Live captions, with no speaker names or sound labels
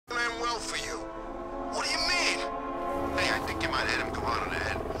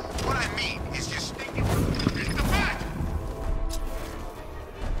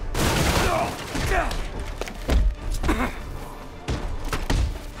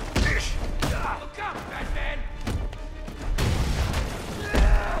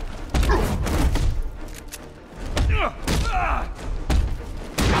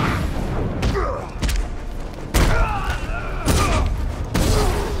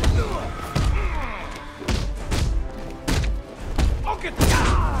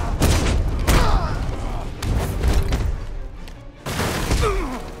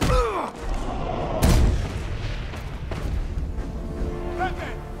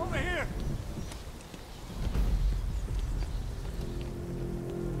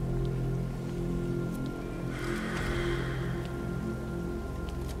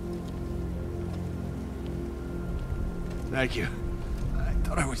Thank you. I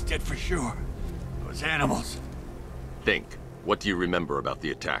thought I was dead for sure. Those animals. Think. What do you remember about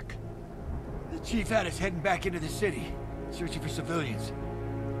the attack? The chief had us heading back into the city, searching for civilians.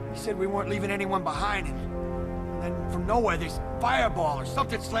 He said we weren't leaving anyone behind, and then from nowhere this fireball or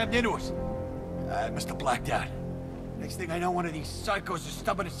something slammed into us. I must have blacked out. Next thing I know, one of these psychos is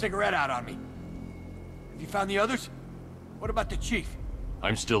stubbing a cigarette out on me. Have you found the others? What about the chief?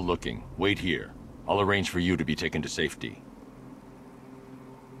 I'm still looking. Wait here. I'll arrange for you to be taken to safety.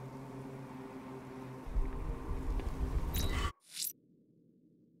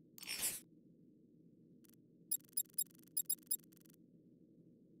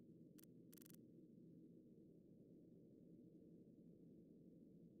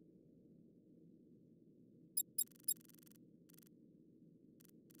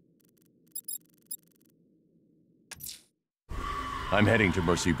 I'm heading to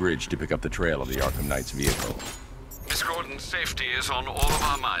Mercy Bridge to pick up the trail of the Arkham Knight's vehicle. Miss Gordon's safety is on all of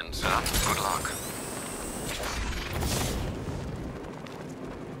our minds, sir. Good luck.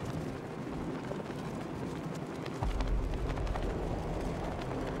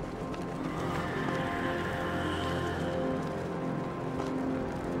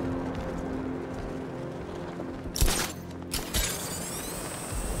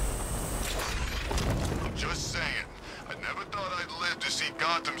 Just saying. I never thought I'd live to see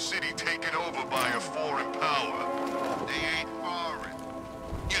Gotham City taken over by a foreign power. They ain't foreign.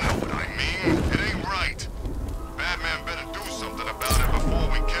 You know what I mean? It ain't right. Batman better do something about it before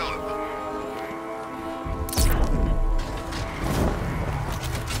we kill him.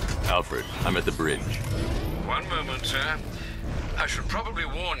 Alfred, I'm at the bridge. One moment, sir. I should probably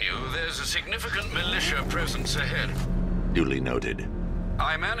warn you, there's a significant militia presence ahead. Duly noted.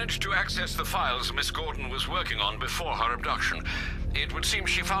 I managed to access the files Miss Gordon was working on before her abduction. It would seem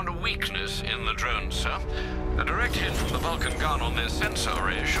she found a weakness in the drones, sir. A direct hit from the Vulcan gun on their sensor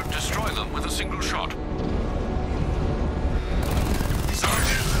array should destroy them with a single shot.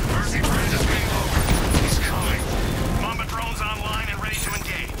 Sergeant, Mercy Bridge is being lowered. He's coming. Mamba drones online and ready to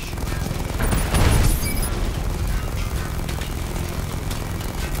engage.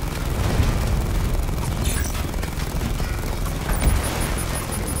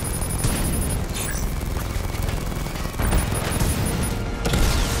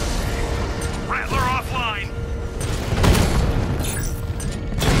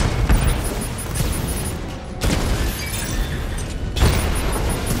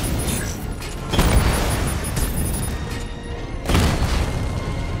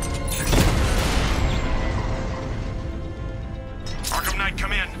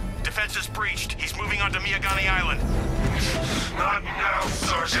 Come in. Defense is breached. He's moving onto Miyagani Island. Not now,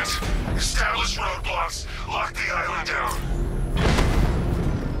 Sergeant. Establish roadblocks. Lock the island down.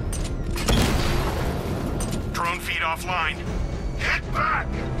 Drone feed offline. Hit back!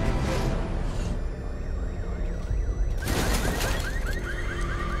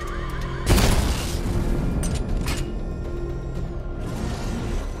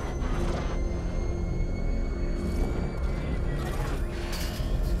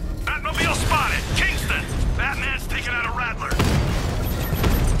 Batmobile spotted! Kingston! Batman's taken out a Rattler.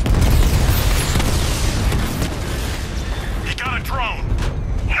 He got a drone.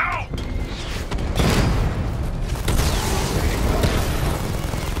 No!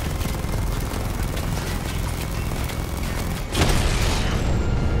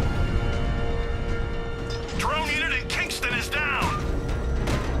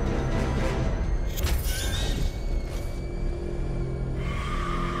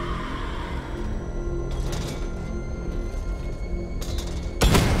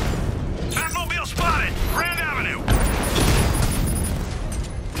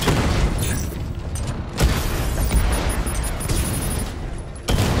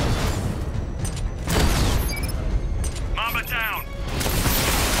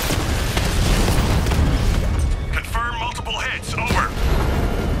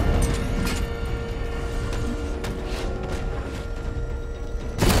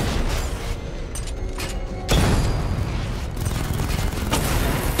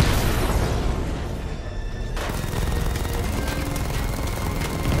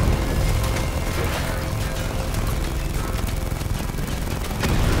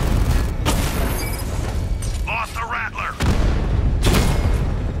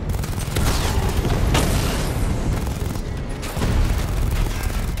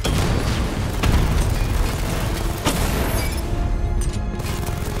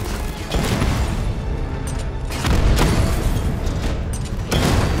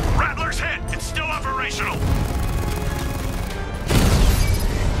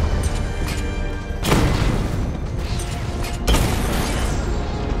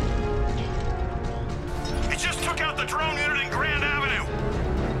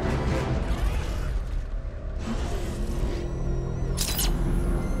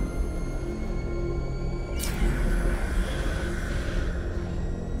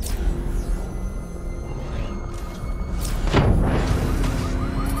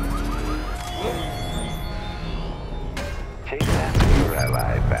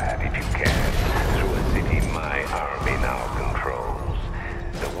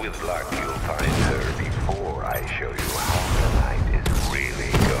 With luck, you'll find her before I show you how the night is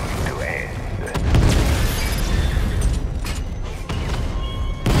really going to end.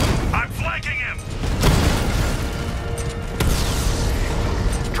 I'm flanking him!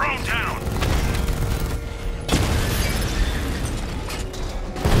 Drone down!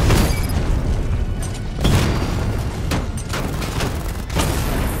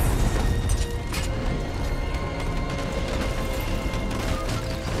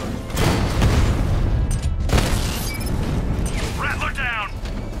 Rattler down!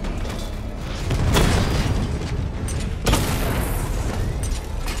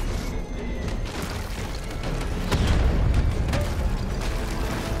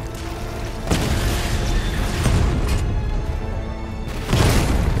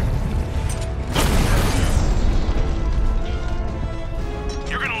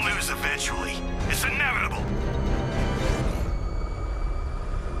 You're gonna lose eventually. It's inevitable.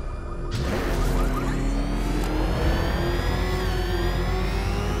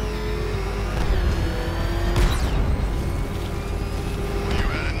 You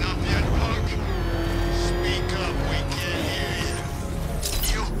had enough yet, punk? Speak up, we can't hear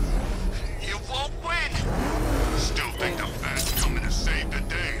you. You won't win! Still think the fat's coming to save the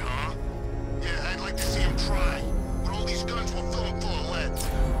day, huh? Yeah, I'd like to see him try. But all these guns will fill him full of lead.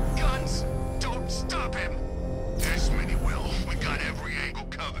 Guns? Don't stop him! Yes, Minnie will. We got every angle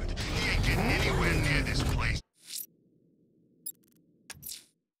covered. He ain't getting anywhere near this place.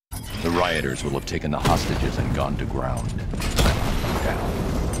 The rioters will have taken the hostages and gone to ground.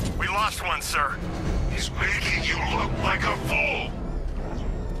 Down. We lost one, sir. He's making you look like a fool!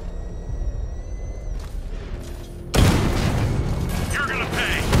 You're gonna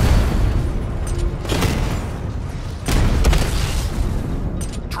pay.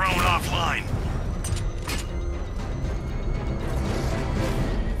 Drone offline.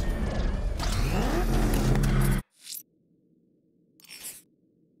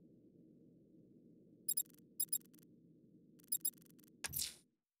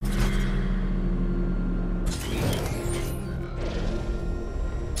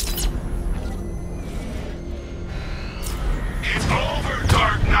 It's over,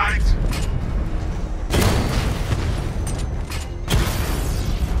 Dark Knight!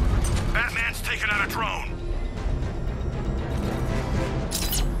 Batman's taken out a drone.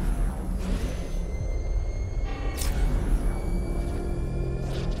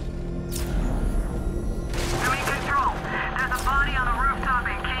 Doing control. There's a body on a rooftop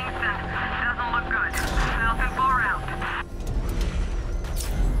in Kingston. Doesn't look good. Falcon 4 out.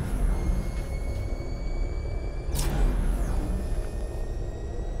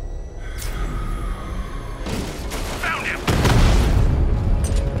 Found him.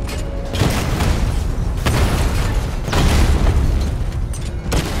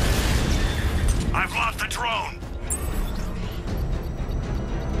 I've lost the drone.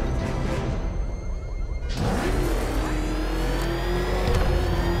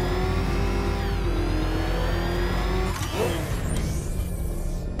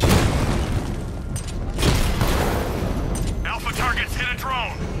 Alpha targets hit a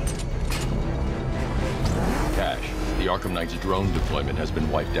drone. Cash, the Arkham Knight's drone deployment has been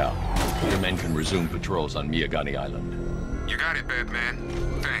wiped out. Your men can resume patrols on Miyagani Island. You got it, Batman.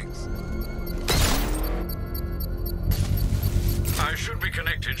 Thanks. I should be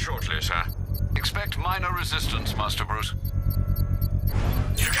connected shortly, sir. Expect minor resistance, Master Bruce.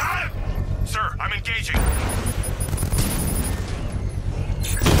 You got him! Sir, I'm engaging.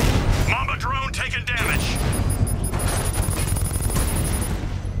 Mamba drone taking damage.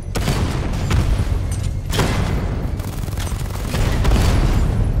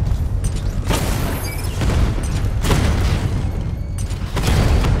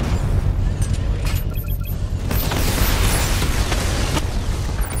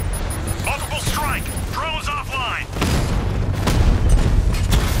 Multiple strike. Drones offline.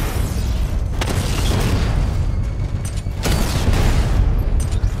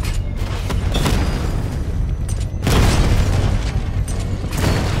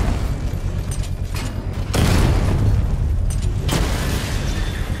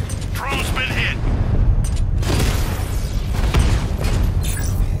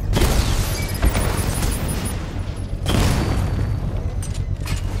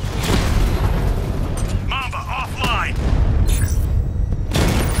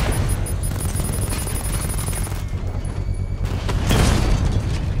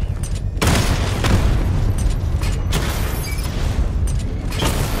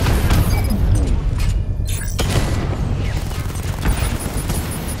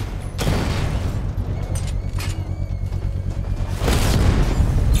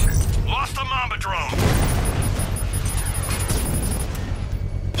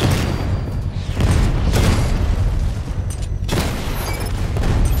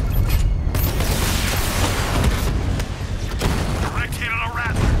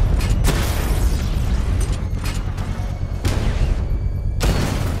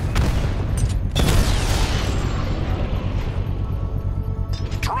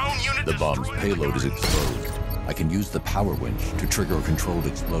 payload is exposed, I can use the power winch to trigger a controlled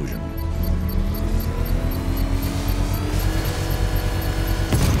explosion.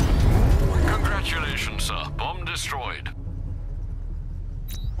 Congratulations, sir. Bomb destroyed.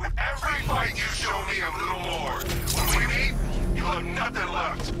 With every fight you show me a little more. When we meet, you'll have nothing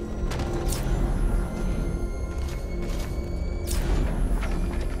left.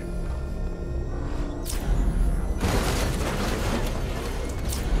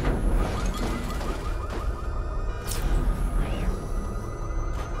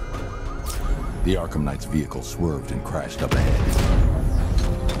 The Arkham Knight's vehicle swerved and crashed up ahead.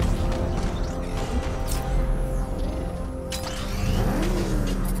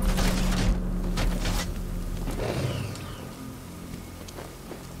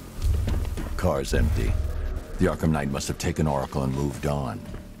 Car's empty. The Arkham Knight must have taken Oracle and moved on.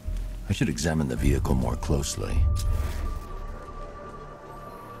 I should examine the vehicle more closely.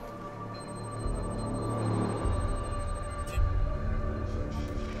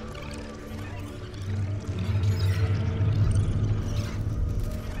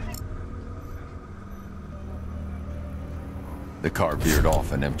 The car veered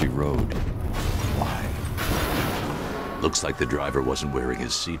off an empty road. Why? Looks like the driver wasn't wearing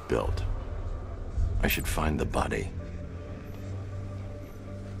his seatbelt. I should find the body.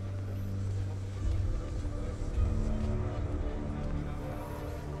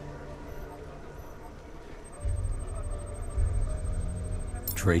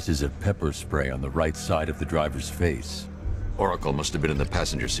 Traces of pepper spray on the right side of the driver's face. Oracle must have been in the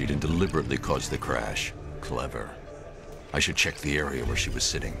passenger seat and deliberately caused the crash. Clever. I should check the area where she was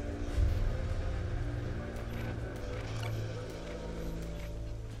sitting.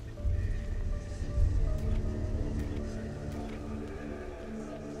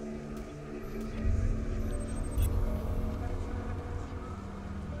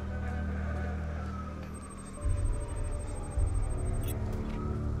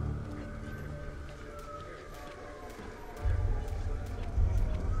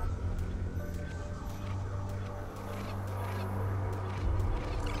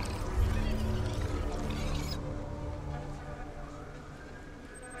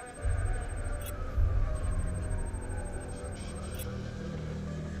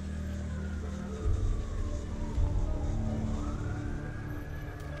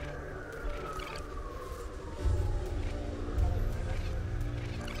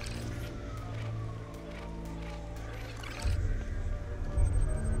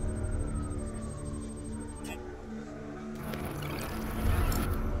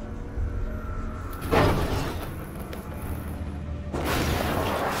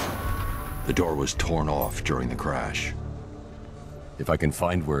 The door was torn off during the crash. If I can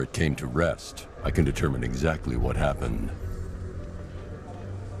find where it came to rest, I can determine exactly what happened.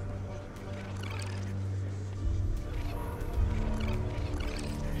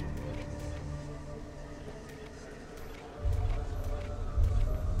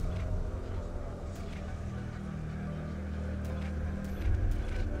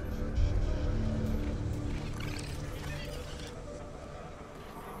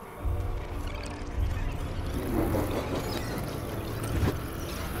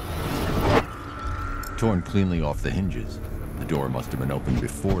 Torn cleanly off the hinges. The door must have been opened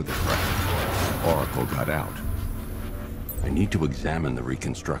before the crash. Oracle got out. I need to examine the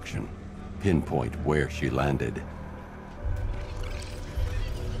reconstruction, pinpoint where she landed.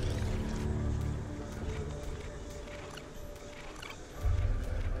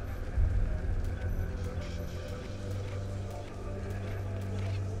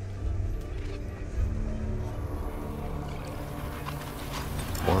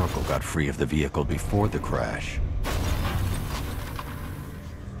 Oracle got free of the vehicle before the crash.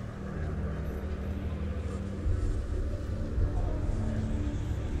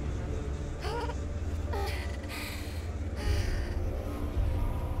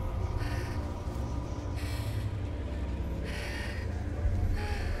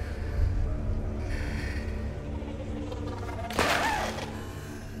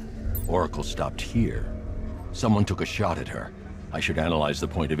 Oracle stopped here. Someone took a shot at her. I should analyze the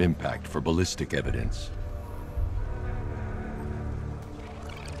point of impact for ballistic evidence.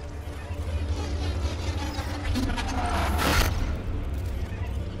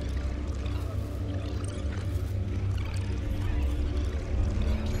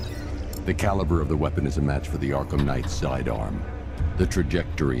 The caliber of the weapon is a match for the Arkham Knight's sidearm. The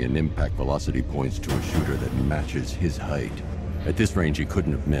trajectory and impact velocity points to a shooter that matches his height. At this range, he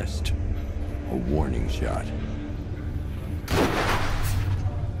couldn't have missed. A warning shot.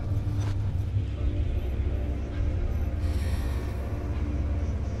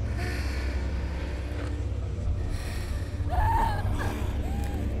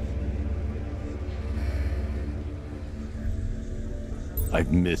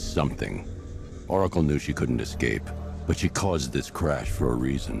 I've missed something. Oracle knew she couldn't escape, but she caused this crash for a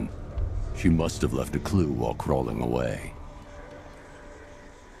reason. She must have left a clue while crawling away.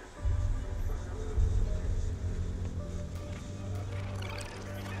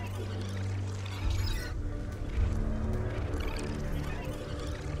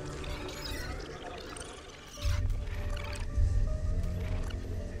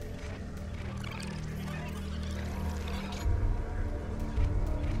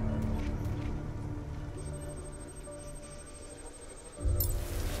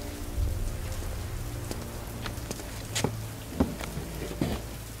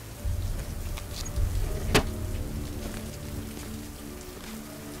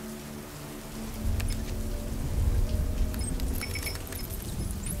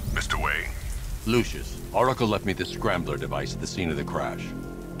 Lucius, Oracle left me the scrambler device at the scene of the crash.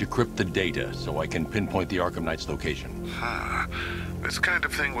 Decrypt the data so I can pinpoint the Arkham Knight's location. This kind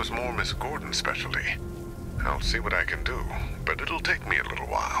of thing was more Miss Gordon's specialty. I'll see what I can do, but it'll take me a little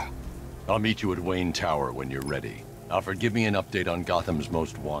while. I'll meet you at Wayne Tower when you're ready. Alfred, give me an update on Gotham's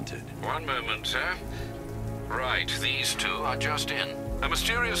Most Wanted. One moment, sir. Right, these two are just in. A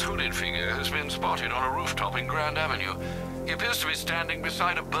mysterious hooded figure has been spotted on a rooftop in Grand Avenue. He appears to be standing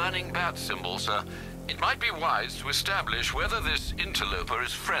beside a burning bat symbol, sir. It might be wise to establish whether this interloper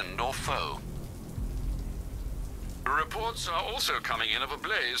is friend or foe. Reports are also coming in of a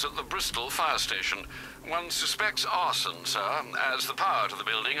blaze at the Bristol fire station. One suspects arson, sir, as the power to the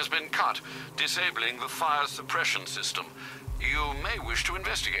building has been cut, disabling the fire suppression system. You may wish to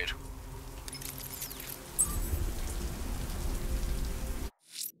investigate.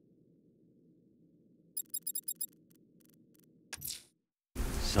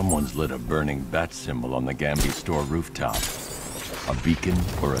 Someone's lit a burning bat symbol on the Gamby store rooftop. A beacon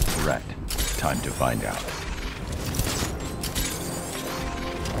or a threat? Time to find out.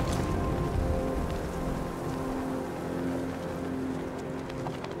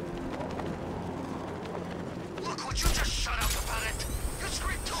 Look, would you just shut up about it? You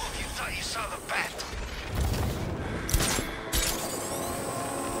screamed too if you thought you saw the bat.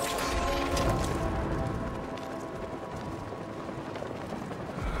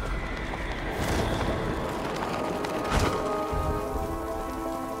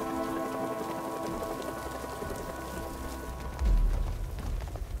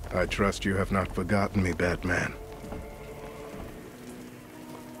 I trust you have not forgotten me, Batman.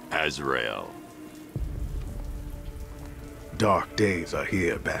 Azrael. Dark days are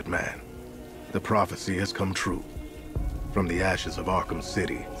here, Batman. The prophecy has come true. From the ashes of Arkham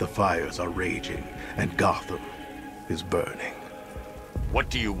City, the fires are raging, and Gotham is burning.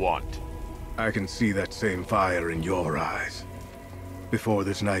 What do you want? I can see that same fire in your eyes. Before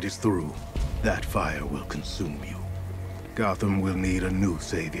this night is through, that fire will consume you. Gotham will need a new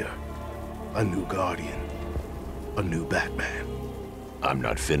savior, a new guardian, a new Batman. I'm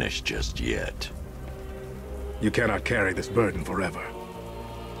not finished just yet. You cannot carry this burden forever.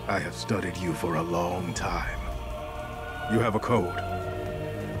 I have studied you for a long time. You have a code.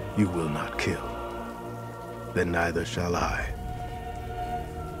 You will not kill. Then neither shall I.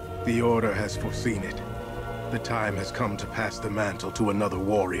 The Order has foreseen it. The time has come to pass the mantle to another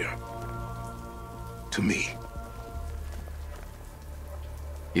warrior. To me.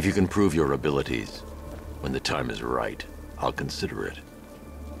 If you can prove your abilities, when the time is right, I'll consider it.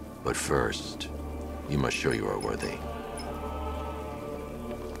 But first, you must show you are worthy.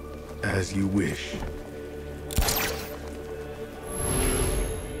 As you wish.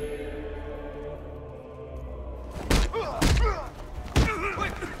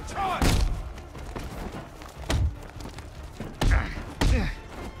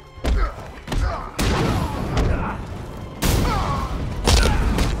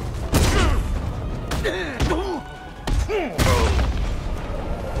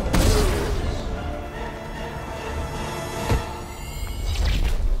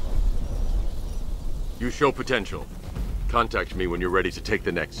 You show potential. Contact me when you're ready to take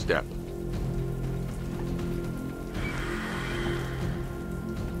the next step.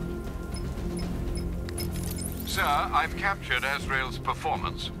 Sir, I've captured Azrael's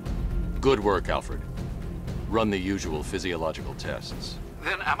performance. Good work, Alfred. Run the usual physiological tests.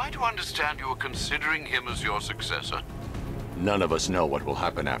 Then am I to understand you are considering him as your successor? None of us know what will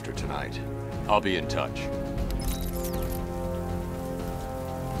happen after tonight. I'll be in touch.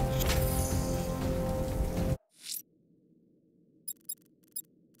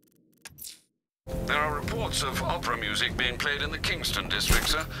 There are reports of opera music being played in the Kingston district,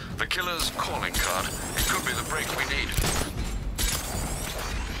 sir. The killer's calling card. It could be the break we need.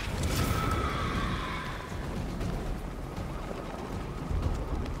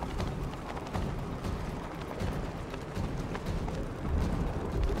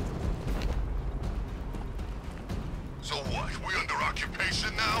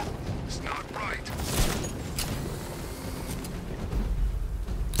 missing now? It's not right.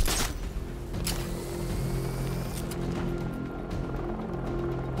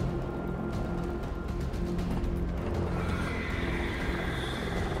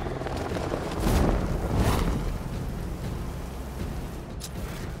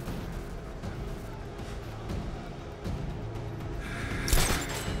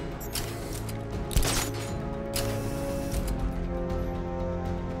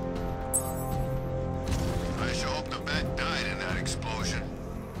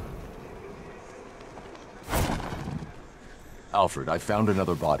 Alfred, I found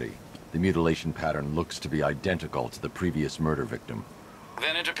another body. The mutilation pattern looks to be identical to the previous murder victim.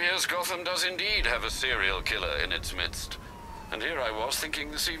 Then it appears Gotham does indeed have a serial killer in its midst. And here I was thinking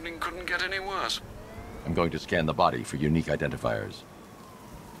this evening couldn't get any worse. I'm going to scan the body for unique identifiers.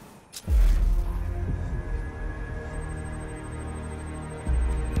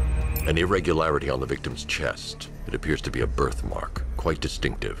 An irregularity on the victim's chest. It appears to be a birthmark, quite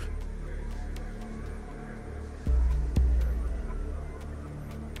distinctive.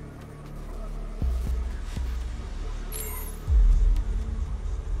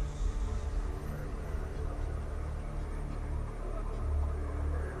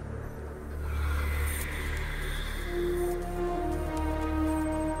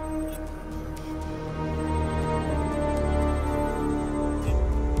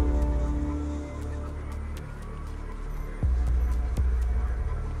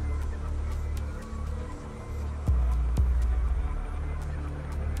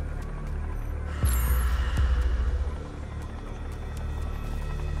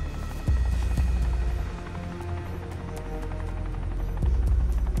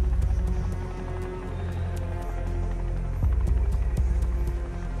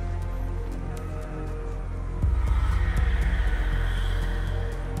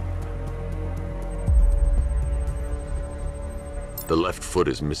 The left foot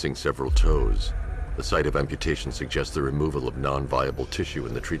is missing several toes. The site of amputation suggests the removal of non-viable tissue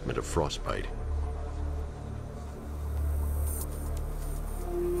in the treatment of frostbite.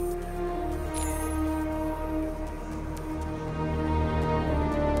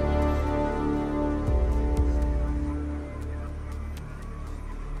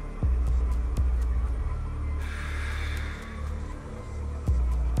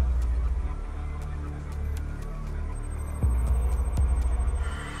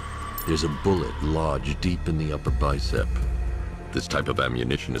 There's a bullet lodged deep in the upper bicep. This type of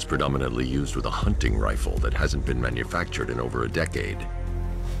ammunition is predominantly used with a hunting rifle that hasn't been manufactured in over a decade.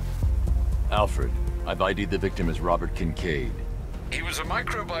 Alfred, I've ID'd the victim as Robert Kincaid. He was a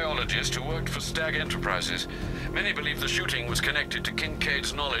microbiologist who worked for Stag Enterprises. Many believe the shooting was connected to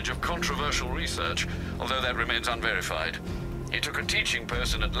Kincaid's knowledge of controversial research, although that remains unverified. He took a teaching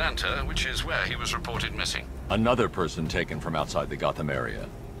post in Atlanta, which is where he was reported missing. Another person taken from outside the Gotham area.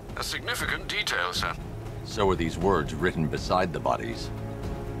 A significant detail, sir. So are these words written beside the bodies.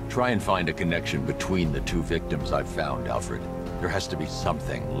 Try and find a connection between the two victims I've found, Alfred. There has to be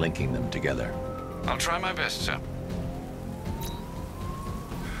something linking them together. I'll try my best, sir.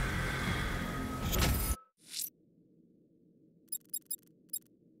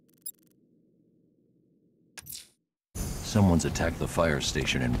 Someone's attacked the fire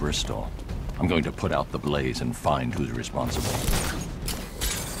station in Bristol. I'm going to put out the blaze and find who's responsible.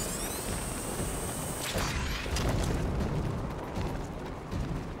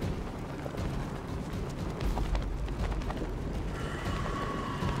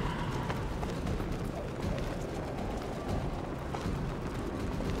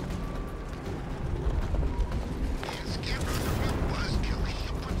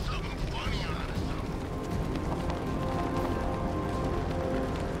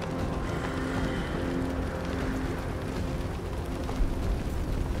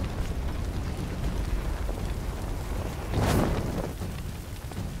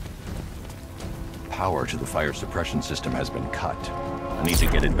 Power to the fire suppression system has been cut. I need to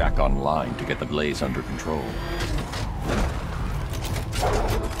get it back online to get the blaze under control.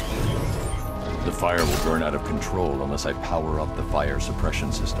 The fire will burn out of control unless I power up the fire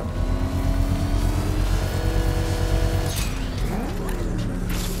suppression system.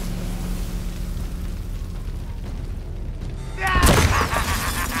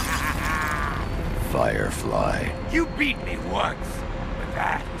 Firefly. You beat me once, but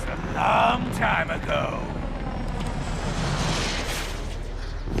that was a long time ago.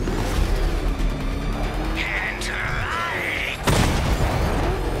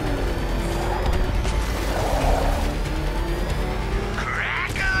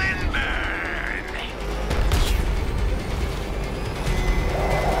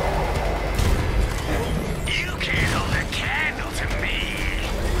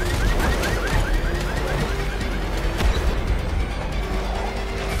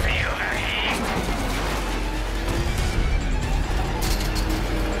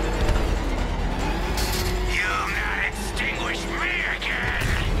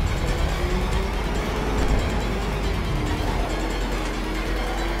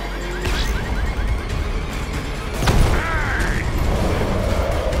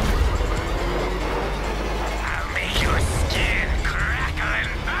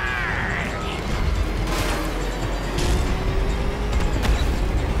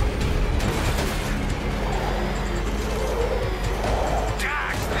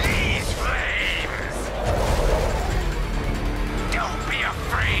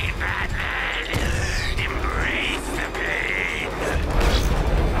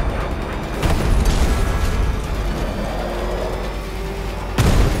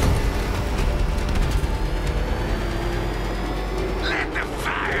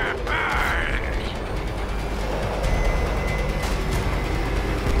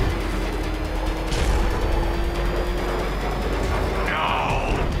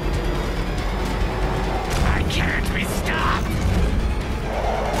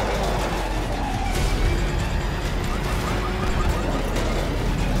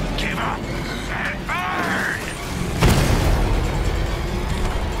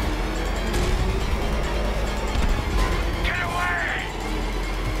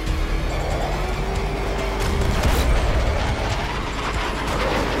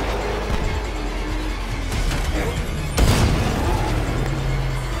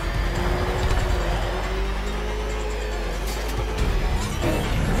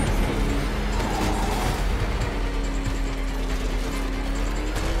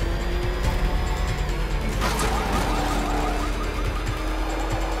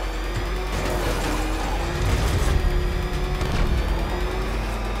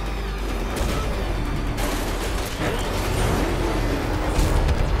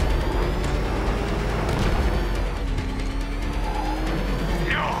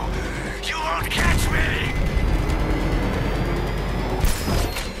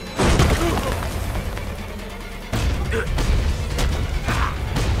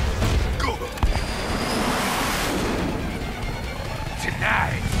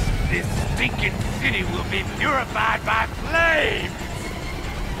 This stinking city will be purified by flames!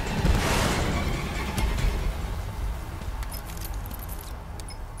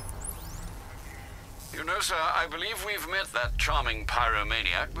 You know, sir, I believe we've met that charming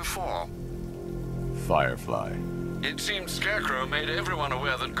pyromaniac before. Firefly. It seems Scarecrow made everyone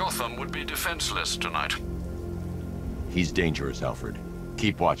aware that Gotham would be defenseless tonight. He's dangerous, Alfred.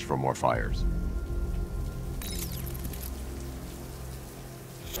 Keep watch for more fires.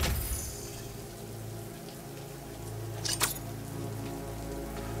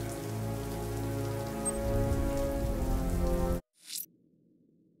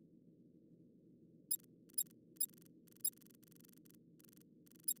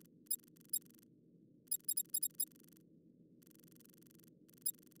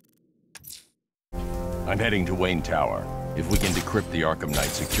 I'm heading to Wayne Tower. If we can decrypt the Arkham Knight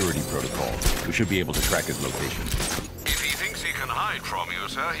security protocol, we should be able to track his location. If he thinks he can hide from you,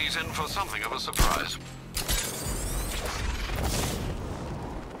 sir, he's in for something of a surprise.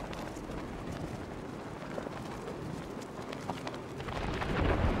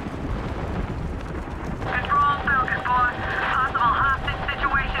 Control, Falcon 4. Possible hostage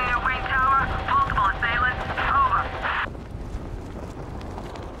situation near Wayne Tower. Multiple assailants. Over.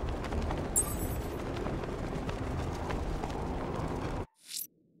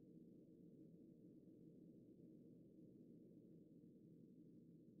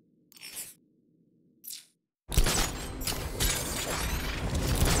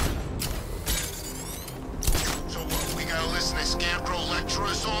 So what, we gotta listen to Scarecrow lecture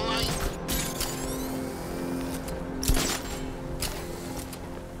us all night?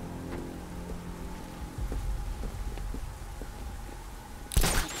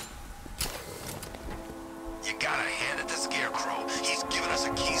 You gotta hand it to Scarecrow. He's given us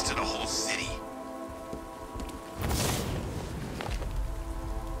the keys to the whole city.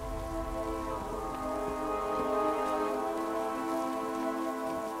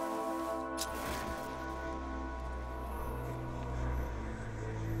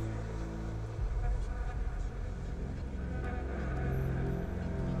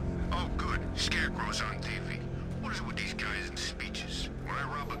 Oh, good. Scarecrow's on TV. What is it with these guys and speeches? When I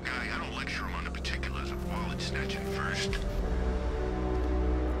rob a guy, I don't lecture him on the particulars of wallet snatching first.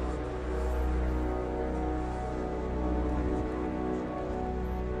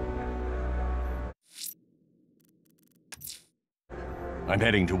 I'm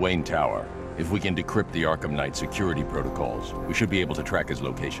heading to Wayne Tower. If we can decrypt the Arkham Knight security protocols, we should be able to track his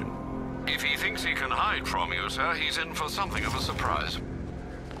location. If he thinks he can hide from you, sir, he's in for something of a surprise.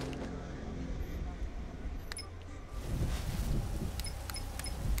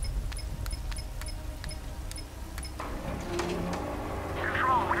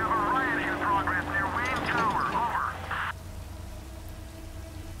 Control, we have a riot in progress near Wayne Tower. Over.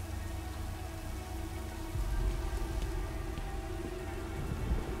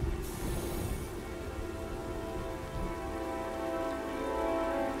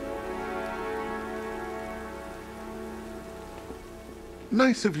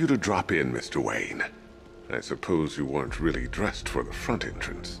 Nice of you to drop in, Mr. Wayne. I suppose you weren't really dressed for the front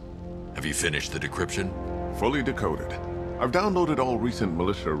entrance. Have you finished the decryption? Fully decoded. I've downloaded all recent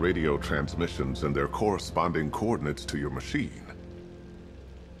militia radio transmissions and their corresponding coordinates to your machine.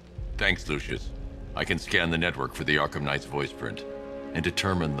 Thanks, Lucius. I can scan the network for the Arkham Knight's voice print and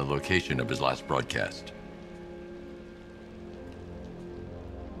determine the location of his last broadcast.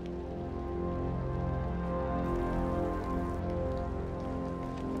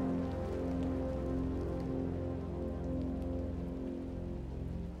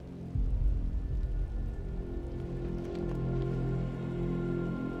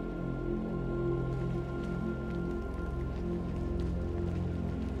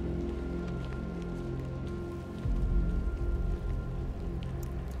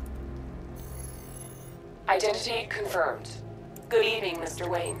 Identity confirmed. Good evening, Mr.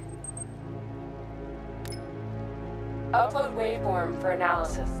 Wayne. Upload waveform for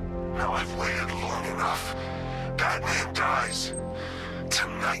analysis. Now I've waited long enough. Batman dies.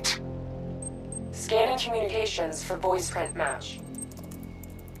 Tonight. Scanning communications for voice print match.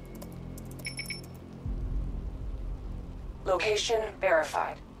 Location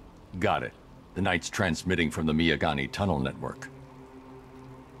verified. Got it. The Knight's transmitting from the Miyagani tunnel network.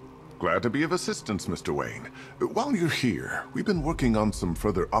 Glad to be of assistance, Mr. Wayne. While you're here, we've been working on some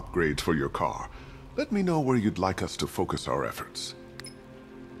further upgrades for your car. Let me know where you'd like us to focus our efforts.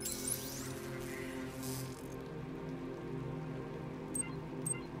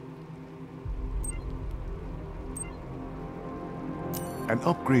 An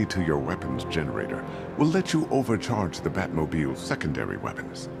upgrade to your weapons generator will let you overcharge the Batmobile's secondary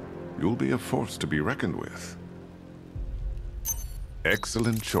weapons. You'll be a force to be reckoned with.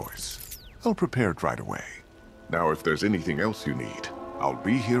 Excellent choice. I'll prepare it right away. Now, if there's anything else you need, I'll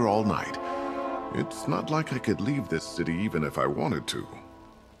be here all night. It's not like I could leave this city even if I wanted to.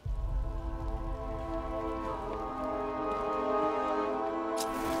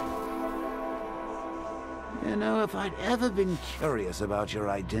 You know, if I'd ever been curious about your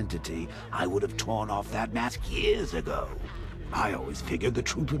identity, I would have torn off that mask years ago. I always figured the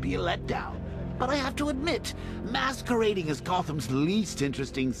truth would be a letdown. But I have to admit, masquerading as Gotham's least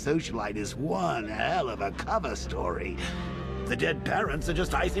interesting socialite is one hell of a cover story. The dead parents are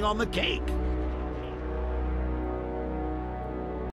just icing on the cake.